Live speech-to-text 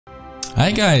Hi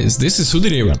guys, this is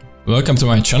Sudirevan. Welcome to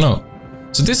my channel.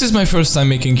 So this is my first time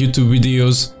making YouTube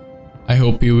videos. I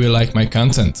hope you will like my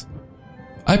content.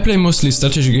 I play mostly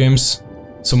strategy games,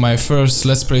 so my first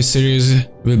Let's Play series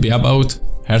will be about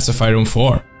Hearts of Iron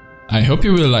 4. I hope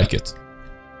you will like it.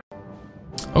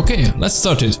 Okay, let's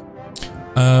start it.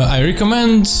 I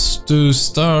recommend to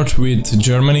start with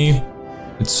Germany.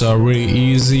 It's a really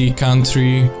easy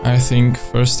country, I think,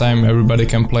 first time everybody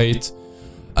can play it.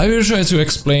 I will try to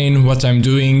explain what I'm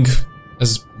doing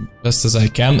as best as I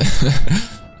can.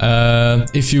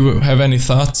 If you have any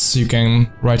thoughts, you can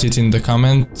write it in the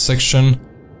comment section.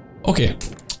 Okay,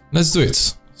 let's do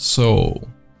it. So,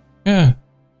 yeah,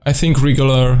 I think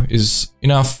regular is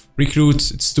enough.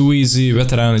 Recruit, it's too easy.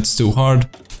 Veteran, it's too hard.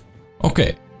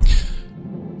 Okay.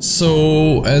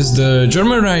 So, as the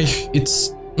German Reich,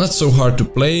 it's not so hard to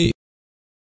play.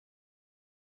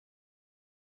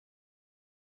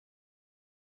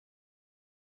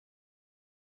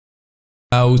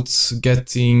 About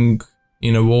getting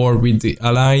in a war with the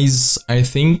allies, I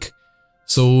think.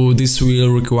 So this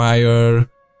will require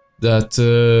that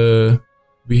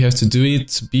we have to do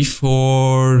it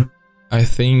before, I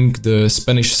think, the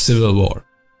Spanish Civil War.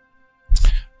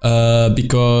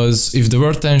 Because if the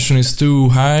war tension is too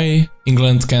high,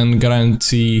 England can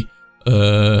guarantee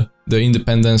the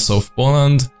independence of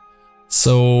Poland.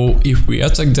 So if we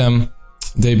attack them,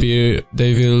 they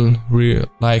will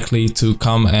likely to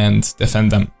come and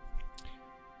defend them.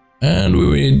 And we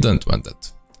really don't want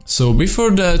that. So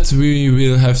before that we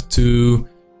will have to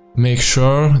make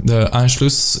sure the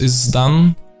Anschluss is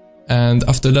done. And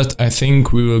after that I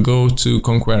think we will go to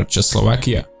conquer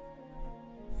Czechoslovakia.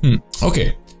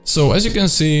 Okay, so as you can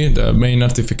see, the main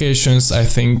notifications, I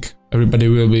think everybody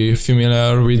will be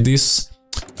familiar with this.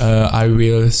 I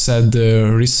will set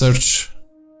the research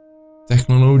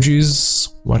technologies,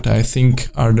 what I think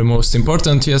are the most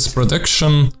important. Yes,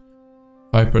 production,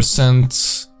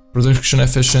 5% production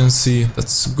efficiency,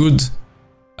 that's good.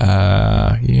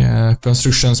 Yeah,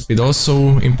 construction speed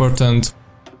also important.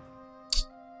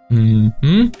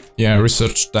 Yeah,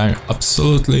 research time,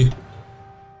 absolutely.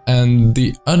 And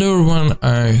the other one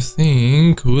I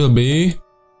think will be,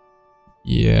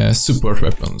 yeah, support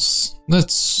weapons.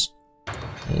 That's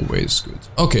always good.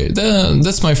 Okay,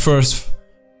 that's my first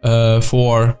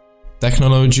for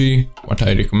technology, what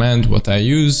I recommend, what I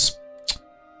use.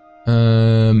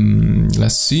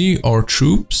 Let's see, our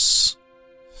troops.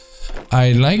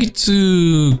 I like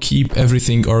to keep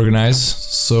everything organized,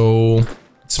 so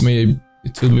it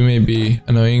will be maybe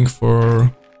annoying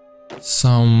for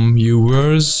some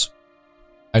viewers.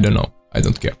 I don't know, I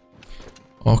don't care.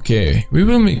 Okay, we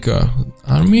will make an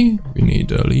army. We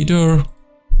need a leader,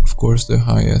 of course the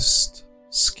highest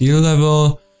skill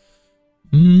level.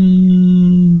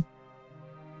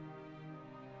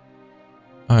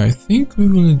 I think we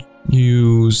will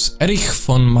use Reich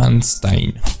von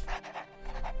Manstein.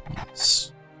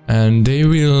 Yes. And they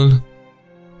will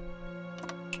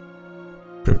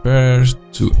prepare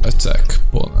to attack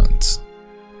Poland.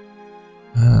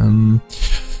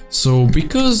 So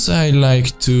because I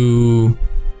like to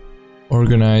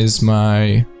organize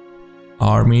my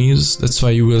armies, that's why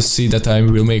you will see that I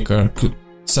will make a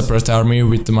separate army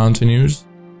with the mountaineers.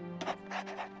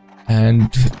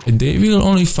 And they will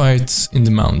only fight in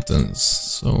the mountains,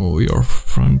 so your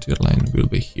frontier line will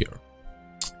be here.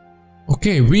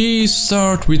 Okay, we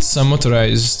start with some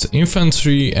motorized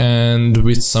infantry and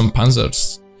with some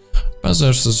panzers.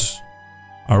 Panzers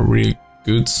are really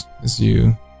good, as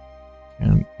you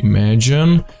can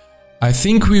imagine. I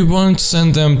think we won't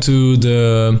send them to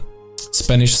the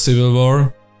Spanish Civil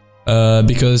War,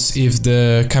 because if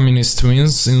the communist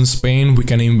wins in Spain, we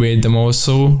can invade them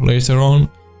also later on.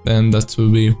 Then that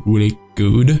will be really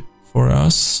good for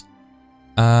us.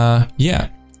 Yeah.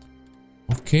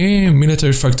 Okay,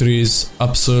 military factories,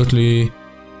 absolutely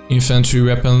infantry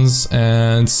weapons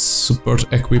and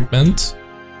support equipment,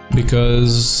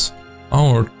 because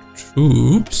our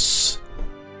troops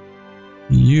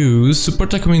use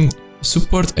support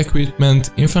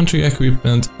equipment, infantry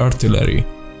equipment, artillery.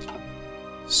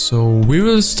 So we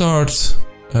will start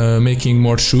making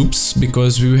more troops,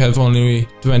 because we have only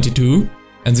 22.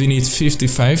 And we need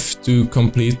 55 to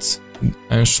complete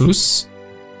Anschluss,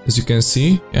 as you can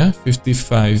see. Yeah,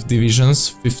 55 divisions,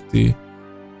 55.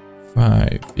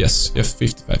 Yes,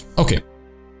 55. Okay.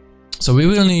 So we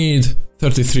will need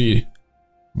 33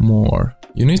 more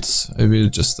units. I will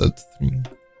just add 3.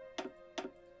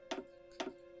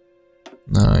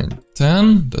 9,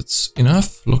 10. That's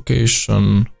enough.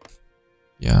 Location.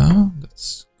 Yeah,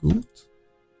 that's good.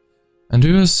 And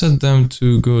we will set them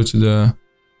to go to the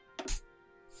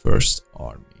First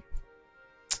Army.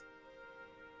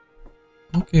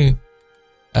 Okay.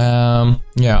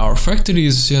 Yeah, our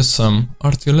factories, yes, some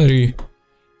artillery,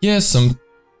 yes, some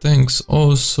tanks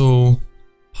also,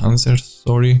 panzers,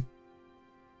 sorry.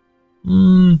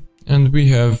 And we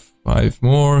have 5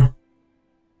 more.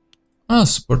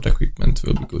 Support equipment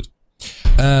will be good.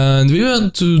 And we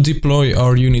want to deploy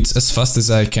our units as fast as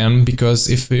I can, because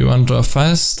if we want a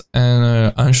fast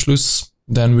Anschluss,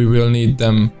 then we will need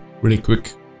them really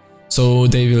quick. So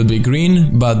they will be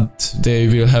green, but they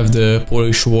will have the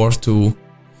Polish War to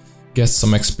get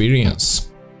some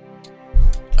experience.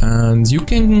 And you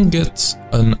can get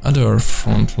another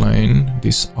front line,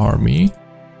 this army,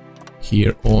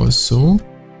 here also.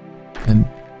 And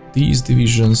these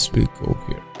divisions will go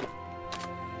here.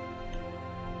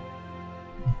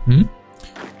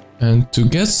 And to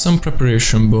get some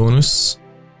preparation bonus,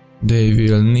 they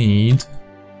will need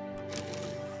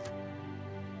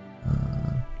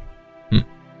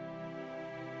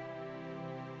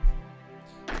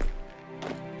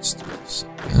let's do this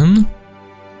again.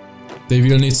 They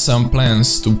will need some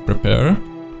plans to prepare.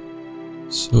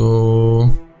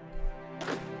 So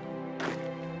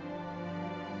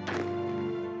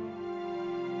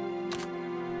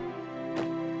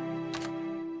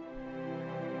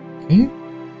okay.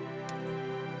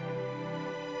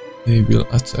 They will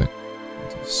attack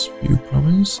these few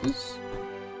provinces.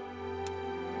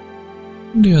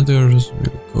 The others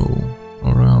will go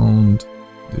around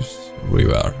this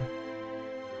river.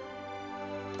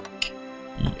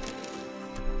 Yeah.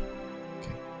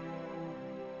 Okay.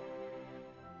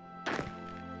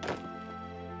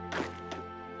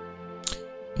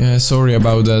 Yeah, sorry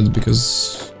about that,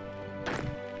 because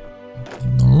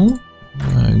no,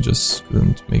 I just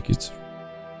couldn't make it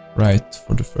right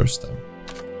for the first time.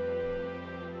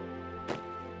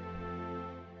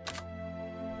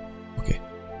 Okay,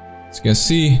 as you can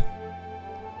see,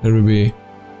 there will be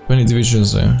 20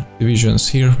 divisions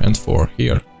here and 4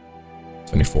 here.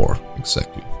 24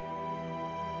 exactly.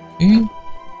 Okay,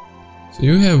 so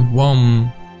you have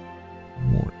 1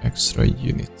 more extra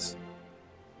unit.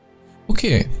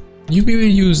 Okay, you will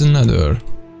use another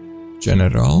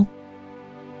general.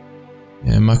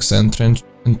 Yeah, max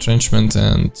entrenchment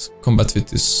and combat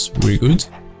fit is very good.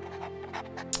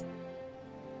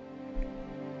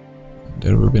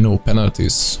 There will be no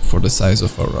penalties for the size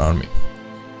of our army.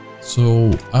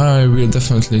 So I will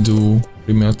definitely do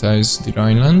remilitarize the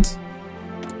Rhineland.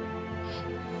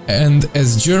 And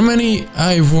as Germany,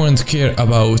 I won't care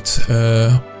about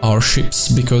our ships,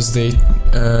 because they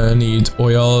need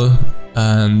oil,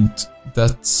 and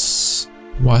that's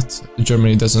what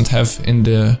Germany doesn't have in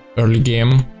the early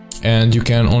game, and you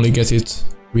can only get it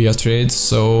via trade,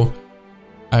 so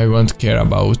I won't care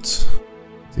about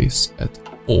this at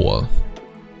all.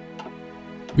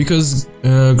 Because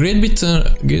Great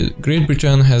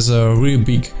Britain has a really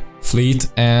big fleet,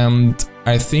 and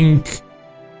I think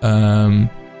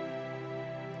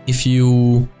if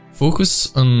you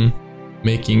focus on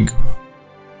making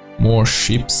more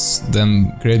ships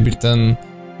than Great Britain,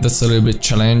 that's a little bit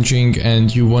challenging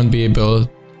and you won't be able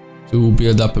to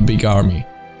build up a big army.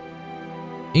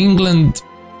 England,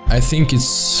 I think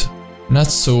it's not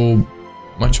so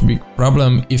much big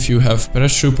problem if you have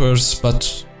paratroopers,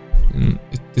 but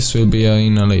this will be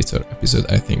in a later episode,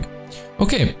 I think.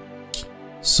 Okay,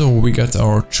 so we got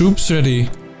our troops ready.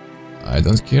 I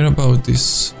don't care about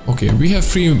this. Okay, we have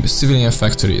 3 civilian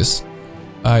factories.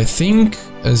 I think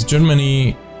as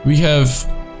Germany we have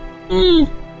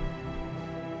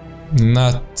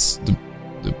not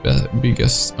the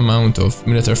biggest amount of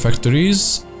military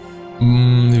factories.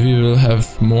 We will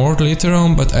have more later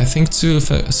on, but I think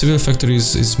civil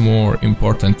factories is more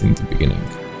important in the beginning.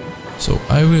 So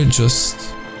I will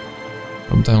just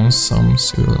drop down some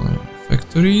civil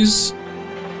factories.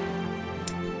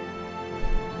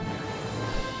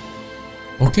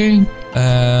 Okay,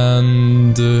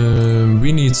 and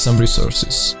we need some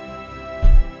resources.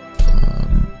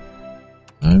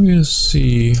 I will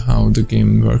see how the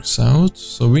game works out.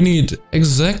 So we need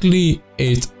exactly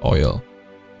 8 oil.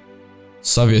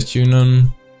 Soviet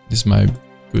Union is my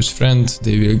good friend,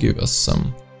 they will give us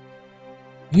some.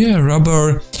 Yeah,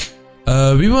 rubber.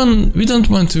 We don't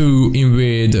want to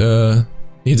invade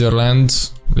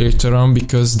Netherlands later on,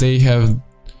 because they have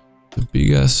the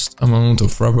biggest amount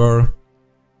of rubber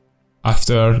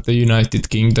after the United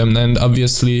Kingdom, and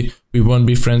obviously we won't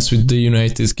be friends with the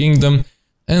United Kingdom,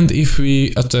 and if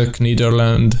we attack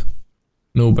Netherlands,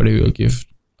 nobody will give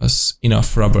us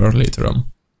enough rubber later on.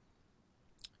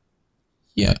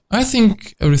 Yeah, I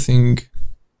think everything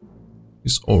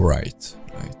is alright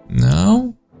right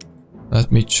now.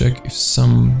 Let me check if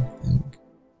something...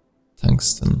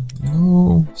 Tungsten,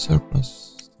 no,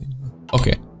 surplus...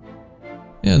 Okay.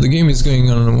 Yeah, the game is going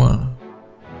on one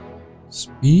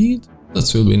speed. That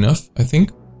will be enough, I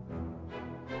think.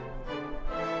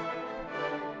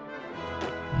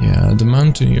 Yeah, the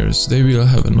mountaineers, they will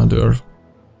have another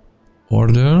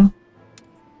order.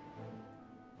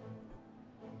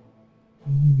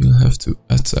 We will have to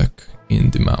attack in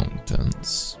the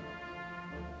mountains.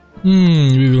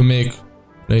 We will make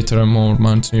later more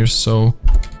mountaineers, so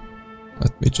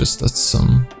let me just add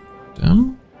some of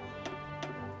them.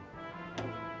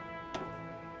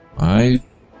 5.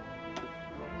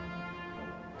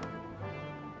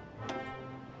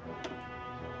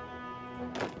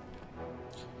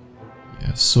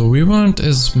 Yeah, so we want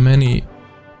as many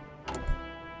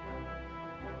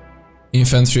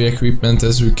infantry equipment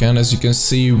as we can. As you can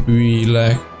see, we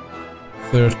lack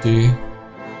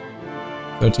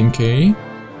 13k.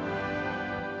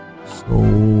 So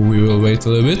we will wait a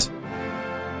little bit.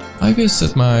 I will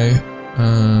set my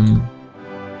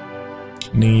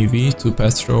navy to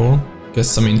patrol, get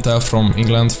some intel from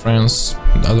England, France,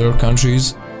 and other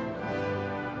countries.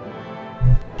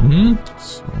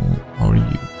 So, how are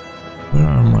you? Where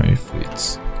are my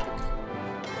fleets?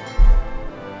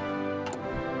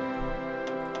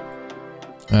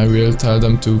 I will tell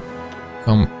them to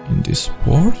come in this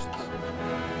port.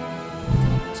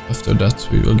 And after that,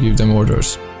 we will give them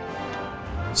orders.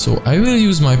 So I will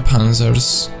use my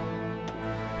panzers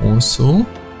also.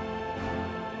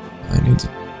 I need...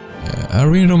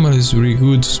 Erwin Rommel is very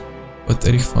good, but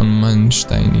Erich von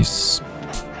Manstein is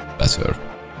better.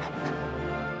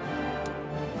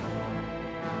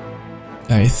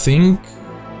 I think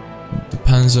the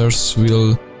panzers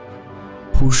will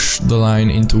push the line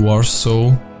into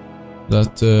Warsaw,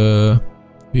 that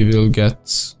we will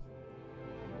get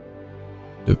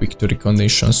the victory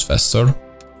conditions faster.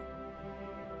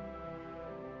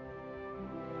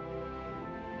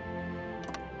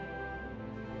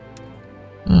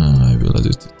 I will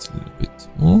edit it a little bit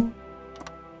more.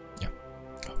 Yeah,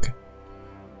 okay.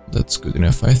 That's good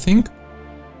enough, I think.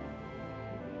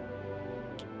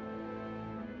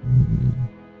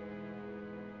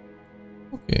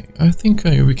 Okay, I think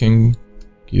we can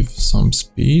give some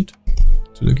speed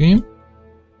to the game.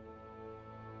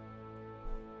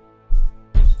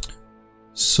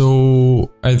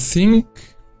 So I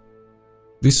think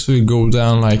this will go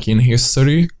down like in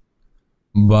history,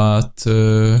 but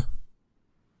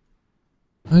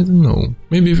I don't know.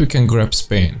 Maybe we can grab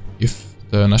Spain if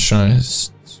the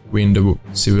nationalists win the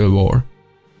civil war.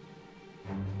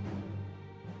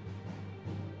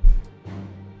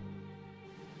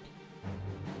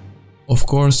 Of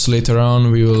course, later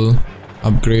on we will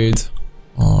upgrade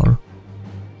our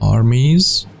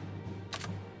armies,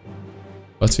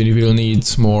 but we will need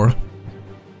more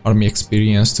army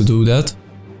experience to do that,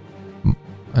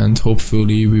 and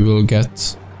hopefully we will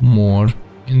get more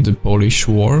in the Polish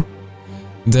war.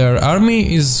 Their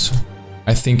army is,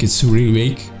 I think it's really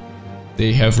weak.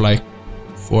 They have like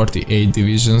 48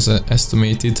 divisions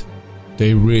estimated.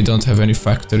 They really don't have any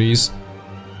factories.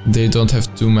 They don't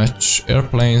have too much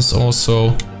airplanes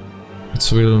also.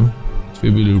 It will be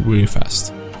really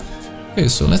fast. Okay,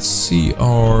 so let's see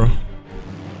our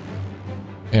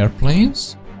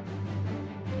airplanes.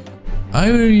 I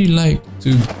really like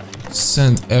to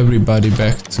send everybody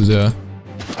back to the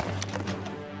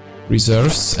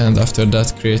reserves and after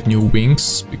that create new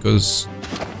wings, because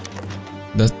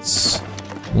that's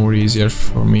more easier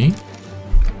for me.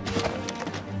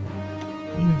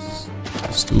 Yes,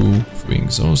 let's do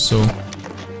wings also.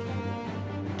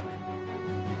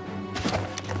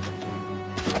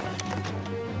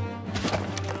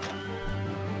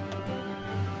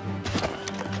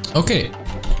 Okay,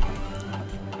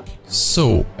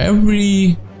 so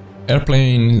every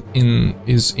airplane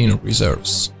is in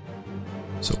reserves.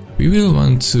 So we will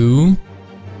want to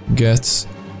get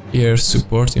air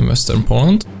support in Western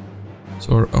Poland.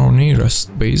 So our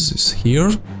nearest base is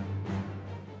here.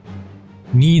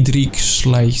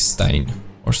 Niedrig-Schleichstein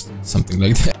or something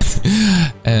like that.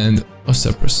 And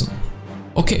Osterpreußen.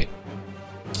 Okay.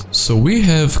 So we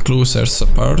have close air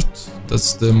support.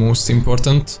 That's the most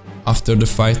important after the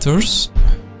fighters.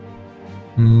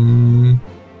 I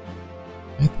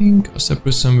think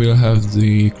Osterpreußen will have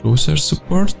the close air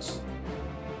support.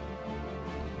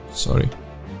 Sorry.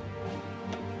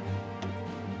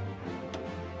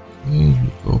 Okay,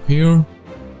 we go here.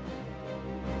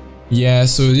 Yeah,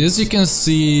 so as you can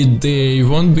see, they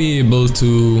won't be able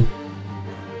to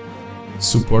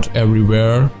support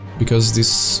everywhere because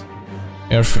this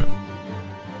air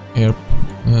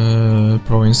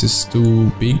province is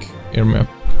too big, air map.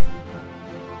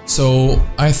 So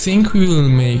I think we will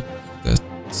make that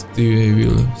they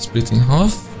will split in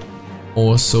half.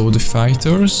 Also the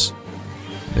fighters.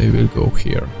 They will go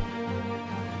here.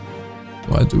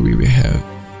 What do we have?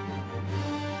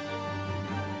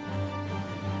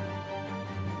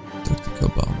 Tactical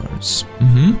bombers.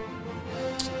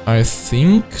 I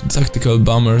think tactical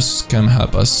bombers can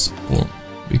help us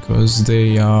because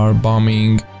they are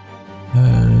bombing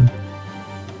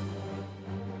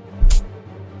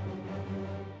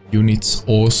units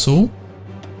also.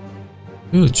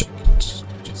 We'll check it.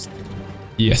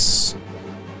 Yes.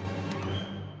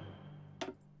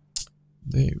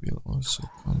 They will also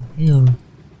come here.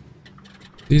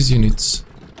 These units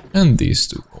and these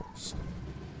two also.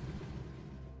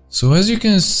 So as you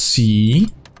can see,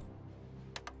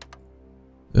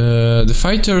 the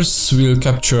fighters will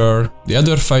capture the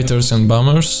other fighters and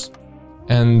bombers,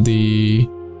 and the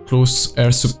close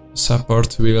air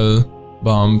support will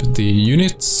bomb the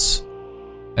units,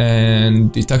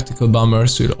 and the tactical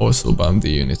bombers will also bomb the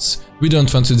units. We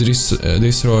don't want to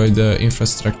destroy the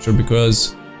infrastructure,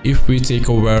 because if we take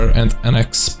over and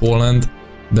annex Poland,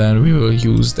 then we will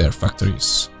use their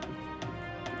factories.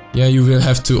 Yeah, you will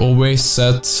have to always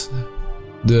set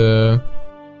the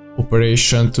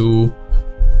operation to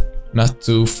not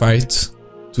to fight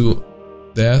to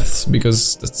death,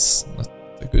 because that's not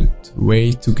a good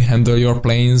way to handle your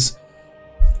planes.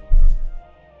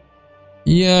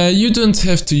 Yeah, you don't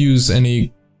have to use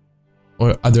any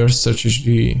or other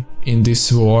strategy in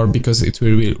this war, because it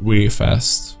will be really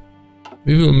fast.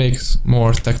 We will make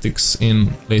more tactics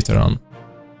in later on.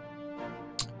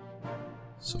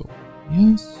 So,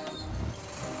 yes.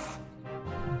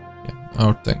 Yeah,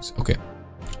 our tanks, okay.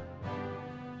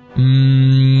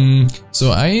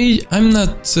 So I'm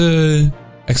not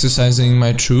exercising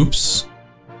my troops,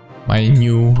 my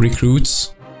new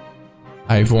recruits.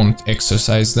 I won't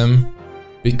exercise them,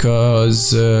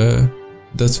 because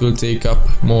that will take up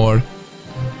more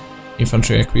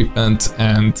infantry equipment,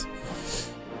 and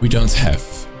we don't have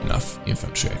enough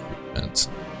infantry equipment.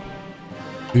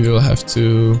 We will have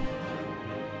to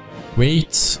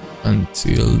wait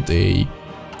until they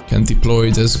can deploy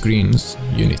it as green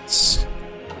units.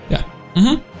 Yeah.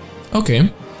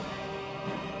 Okay.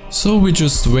 So we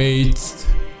just wait.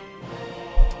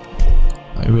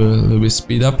 I will a little bit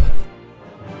speed up.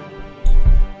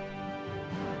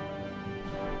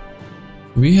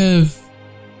 We have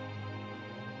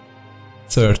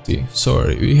 30,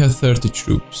 sorry, we have 30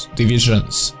 troops,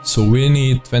 divisions, so we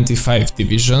need 25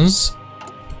 divisions.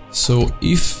 So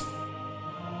if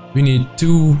we need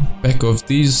 2 pack of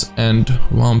these and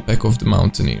 1 pack of the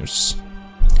mountaineers,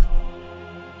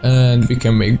 and we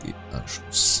can make the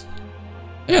marshals.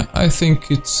 Yeah, I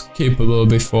think it's capable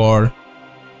before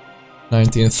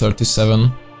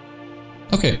 1937.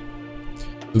 Okay,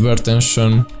 the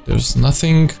tension, there's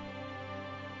nothing.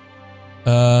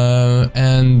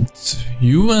 And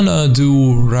you wanna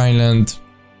do Rhineland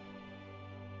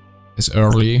as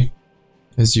early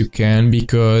as you can,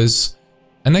 because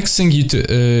annexing you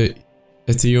to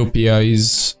Ethiopia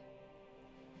is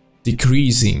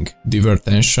decreasing the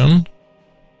tension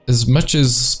as much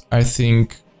as I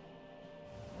think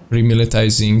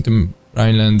remilitarizing the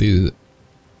Rhineland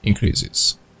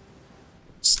increases.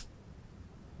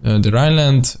 The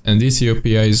Rhineland and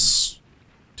Ethiopia is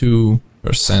 2%,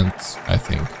 I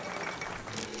think.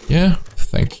 Yeah,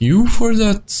 thank you for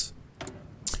that.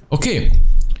 Okay,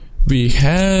 we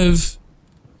have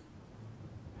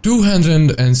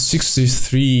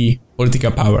 263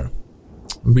 political power.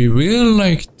 We will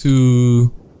like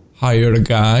to hire a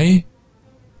guy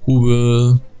who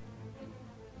will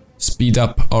speed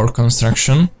up our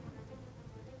construction.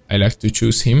 I like to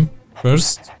choose him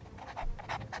first,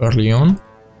 early on.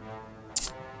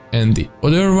 And the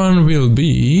other one will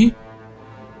be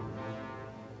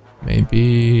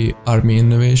maybe army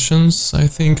innovations. I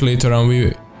think later on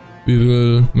we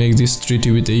will make this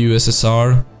treaty with the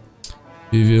USSR.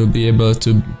 We will be able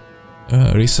to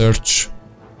research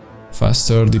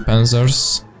faster the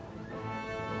panzers.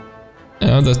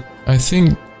 That I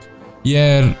think,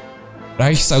 yeah,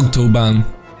 Reichsautobahn.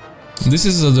 This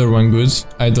is the other one good.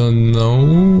 I don't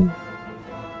know.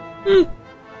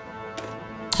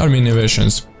 Army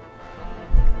innovations.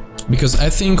 Because I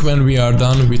think when we are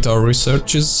done with our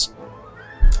researches,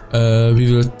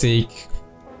 we will take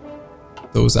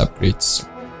those upgrades.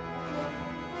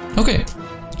 Okay.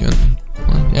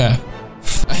 Yeah.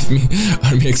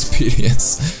 Army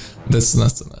experience. That's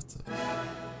not a matter.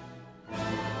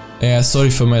 Yeah, sorry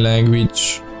for my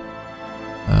language.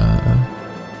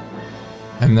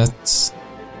 I'm not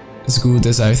as good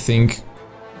as I think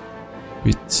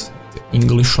with the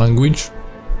English language.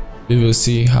 We will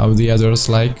see how the others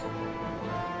like.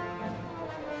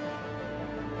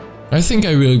 I think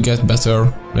I will get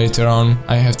better later on.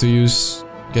 I have to use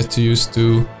get used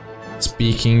to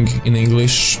speaking in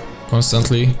English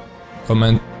constantly,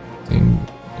 commenting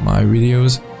my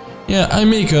videos. Yeah, I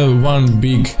make one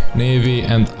big navy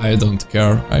and I don't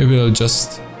care. I will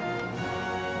just...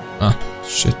 Ah,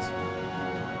 shit.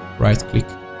 Right click.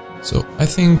 So I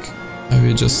think I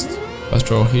will just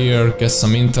patrol here, get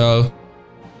some intel.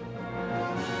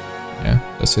 Yeah,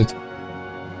 that's it.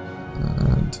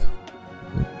 And...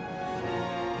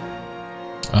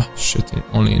 Ah, shit,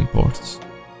 only in ports.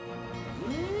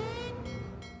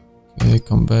 Okay,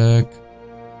 come back.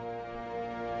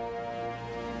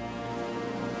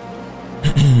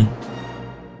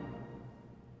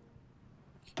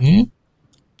 Okay.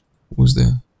 Who has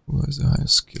the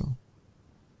highest skill?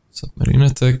 Submarine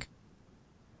attack.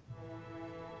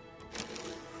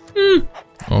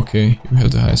 Okay, you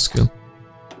have the highest skill.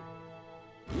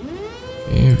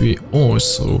 Okay, we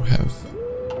also have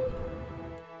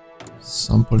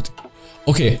some political.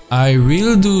 Okay, I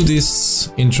will do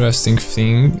this interesting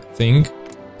thing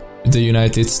with the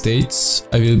United States.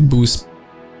 I will boost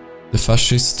the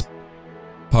fascist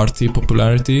party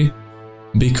popularity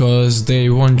because they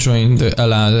won't join the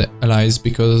allies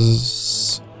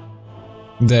because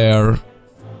there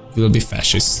will be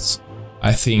fascists,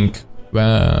 I think,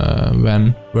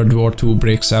 when World War II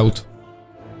breaks out.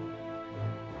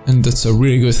 And that's a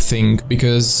really good thing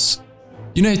because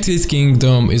United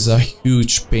Kingdom is a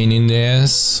huge pain in the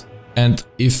ass, and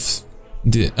if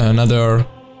another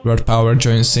world power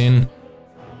joins in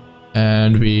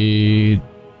and we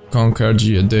conquer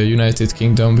the United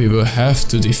Kingdom, we will have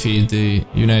to defeat the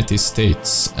United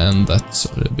States, and that's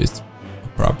a little bit a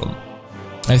problem.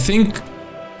 I think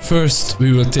first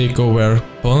we will take over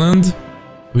Poland,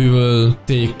 we will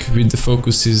take with the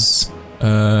focuses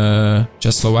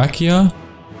Czechoslovakia,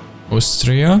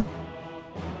 Austria,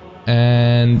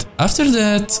 and after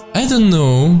that I don't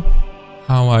know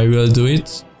how I will do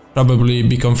it. Probably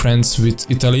become friends with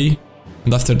Italy,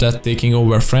 and after that taking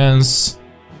over France.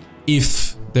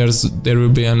 If there will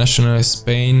be a nationalist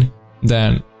Spain,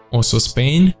 then also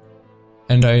Spain,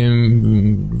 and I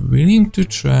am willing to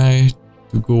try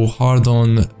to go hard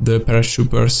on the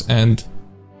paratroopers and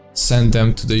send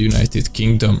them to the United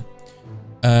Kingdom.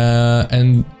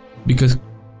 And because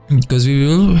we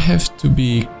will have to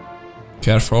be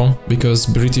careful, because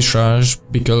British Raj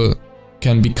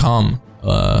can become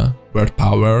a world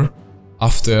power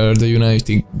after the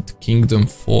United Kingdom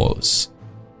falls.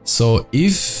 So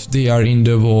if they are in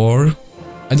the war,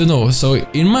 I don't know. So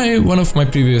in one of my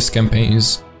previous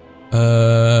campaigns,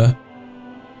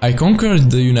 I conquered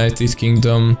the United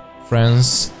Kingdom,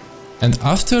 France, and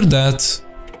after that,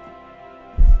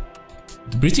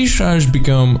 the British Raj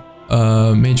became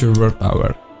a major world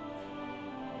power.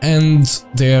 And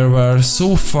they were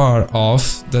so far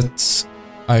off that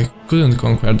I couldn't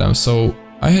conquer them. So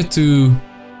I had to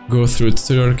go through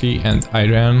Turkey and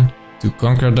Iran to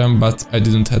conquer them, but I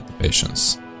didn't have the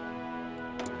patience.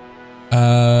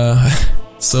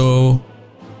 So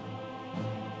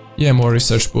yeah, more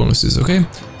research bonuses, okay?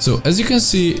 So as you can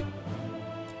see,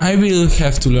 I will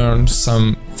have to learn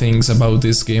some things about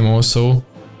this game also.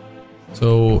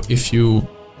 So if you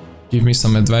give me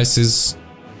some advices,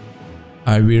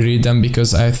 I will read them,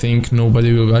 because I think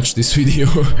nobody will watch this video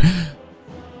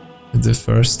the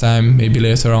first time, maybe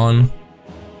later on,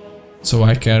 so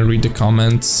I can read the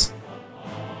comments.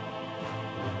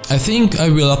 I think I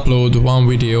will upload one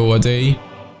video a day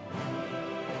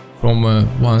from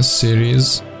one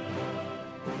series.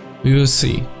 We will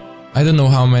see. I don't know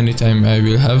how many time I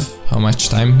will have, how much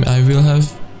time I will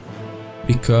have,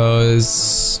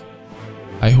 because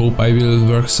I hope I will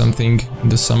work something in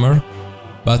the summer.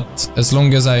 But as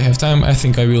long as I have time, I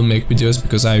think I will make videos,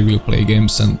 because I will play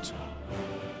games, and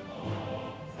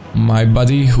my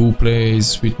buddy who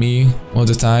plays with me all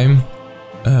the time,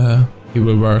 he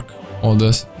will work all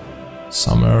the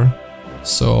summer,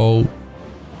 so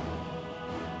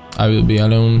I will be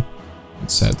alone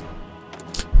instead.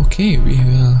 Okay,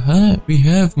 we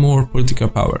have more political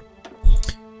power.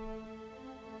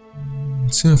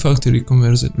 Cement factory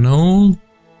converted, no.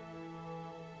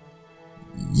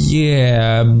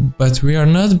 Yeah, but we are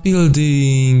not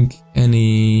building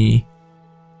any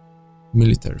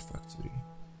military factory.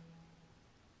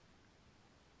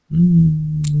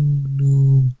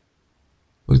 No.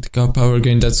 Political power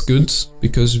gain, that's good,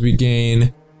 because we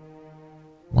gain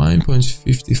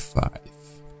 1.55.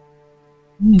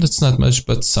 That's not much,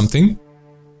 but something.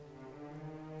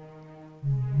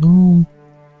 No.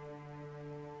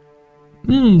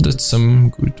 That's some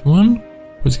good one.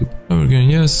 Political power gain,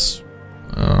 yes.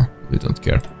 We don't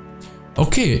care.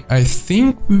 Okay, I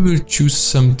think we will choose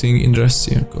something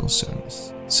interesting and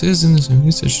concerns. It says in the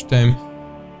research time,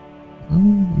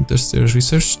 Oh, that's the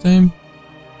research time.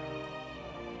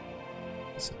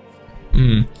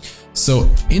 So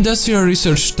industrial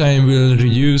research time will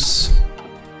reduce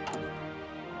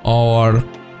our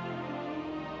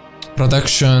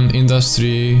production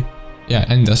industry,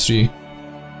 industry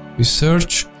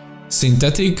research.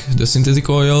 The synthetic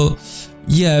oil.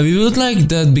 Yeah, we would like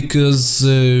that because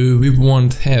we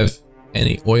won't have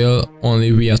any oil,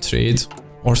 only via trade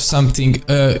or something.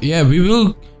 Yeah, we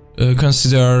will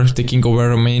consider taking over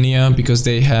Romania because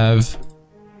they have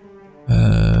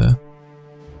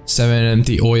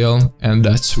 70 oil, and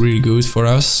that's really good for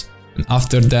us. And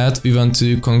after that we want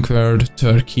to conquer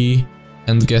Turkey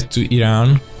and get to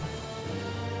Iran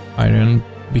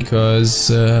because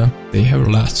they have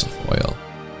lots of oil.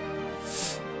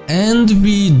 And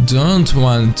we don't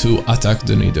want to attack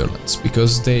the Netherlands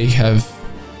because they have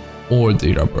all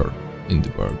the rubber in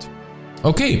the world.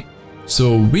 Okay,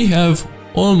 so we have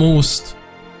almost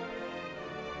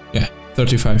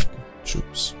 35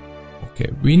 troops. Okay,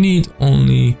 we need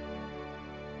only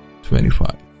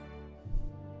 25.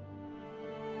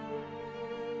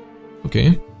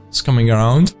 Okay, it's coming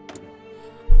around.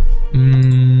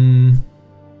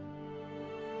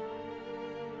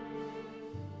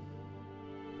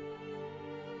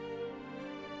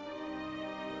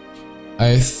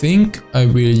 I think I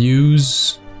will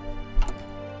use,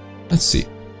 let's see,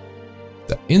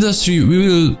 the industry. We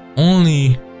will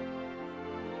only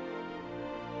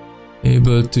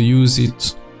able to use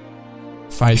it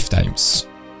 5 times,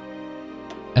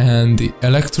 and the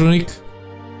electronic,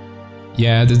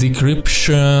 the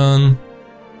decryption,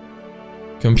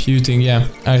 computing,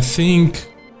 I think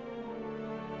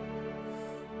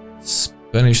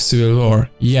Spanish Civil War,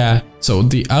 so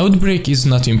the outbreak is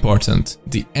not important.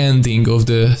 The ending of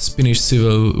the Spanish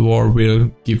Civil War will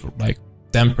give like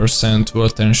 10%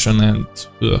 world tension, and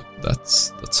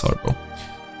that's horrible.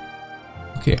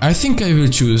 Okay, I think I will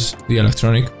choose the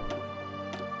electronic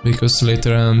because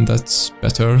later on that's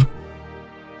better.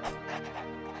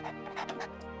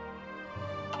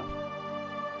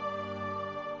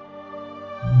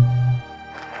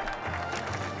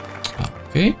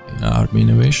 Okay, army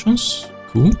innovations,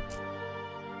 cool.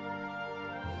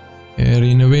 Air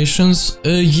innovations,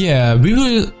 we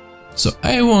will. So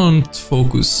I won't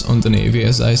focus on the navy,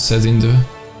 as I said in the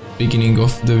beginning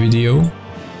of the video.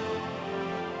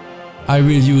 I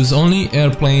will use only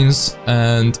airplanes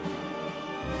and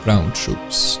ground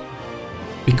troops,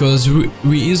 because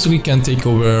we easily can take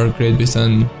over Great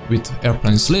Britain with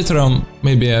airplanes. Later on,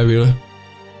 maybe I will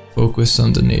focus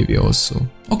on the navy also.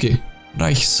 Okay,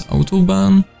 Reich's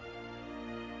Autobahn,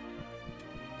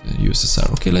 the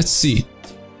USSR. Okay, let's see.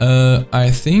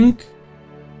 I think,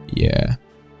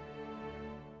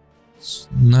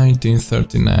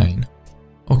 1939.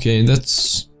 Okay,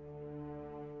 that's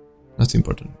not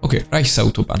important. Okay, Reich's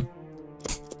Autobahn.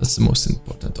 That's the most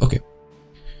important. Okay.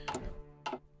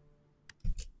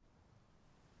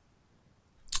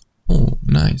 Oh,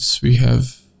 nice. We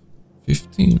have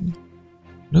 15.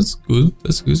 That's good.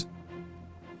 That's good.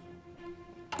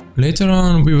 Later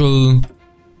on, we will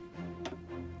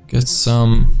get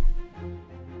some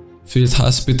field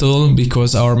hospital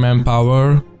because our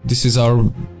manpower. This is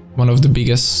one of the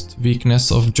biggest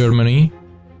weakness of Germany.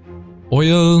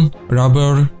 Oil,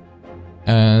 rubber,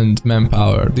 and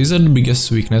manpower. These are the biggest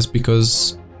weakness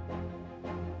because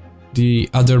the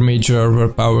other major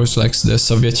world powers like the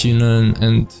Soviet Union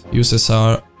and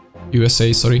USA,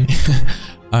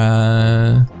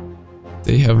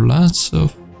 they have lots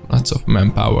of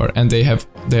manpower, and they have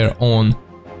their own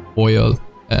oil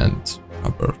and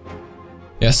rubber.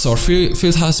 Yes, our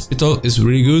field hospital is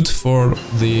really good for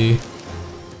the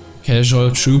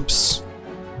casual troops.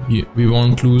 We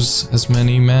won't lose as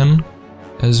many men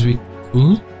as we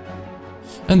could.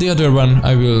 And the other one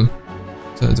I will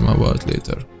tell them about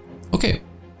later. Okay,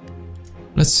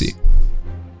 let's see.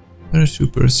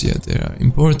 Paratroopers, they are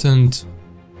important.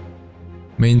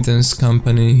 Maintenance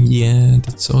company,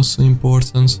 that's also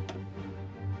important.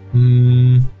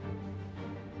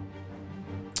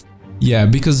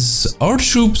 Because our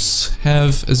troops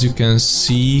have, as you can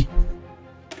see,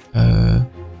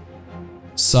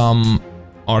 some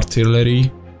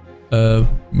artillery.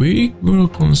 We will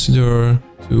consider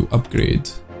to upgrade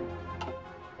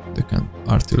the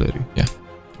artillery.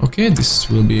 Okay, this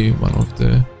will be one of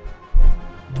the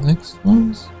next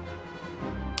ones.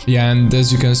 And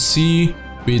as you can see,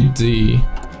 with the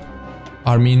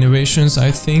army innovations, I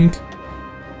think,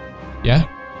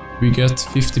 we get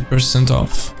 50%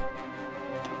 off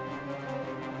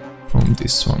from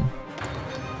this one.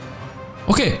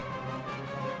 Okay,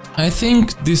 I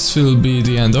think this will be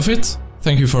the end of it.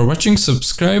 Thank you for watching,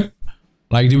 subscribe,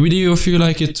 like the video if you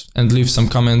like it, and leave some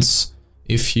comments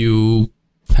if you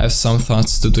have some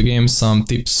thoughts to the game, some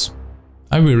tips.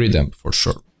 I will read them for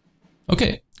sure.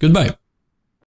 Okay, goodbye.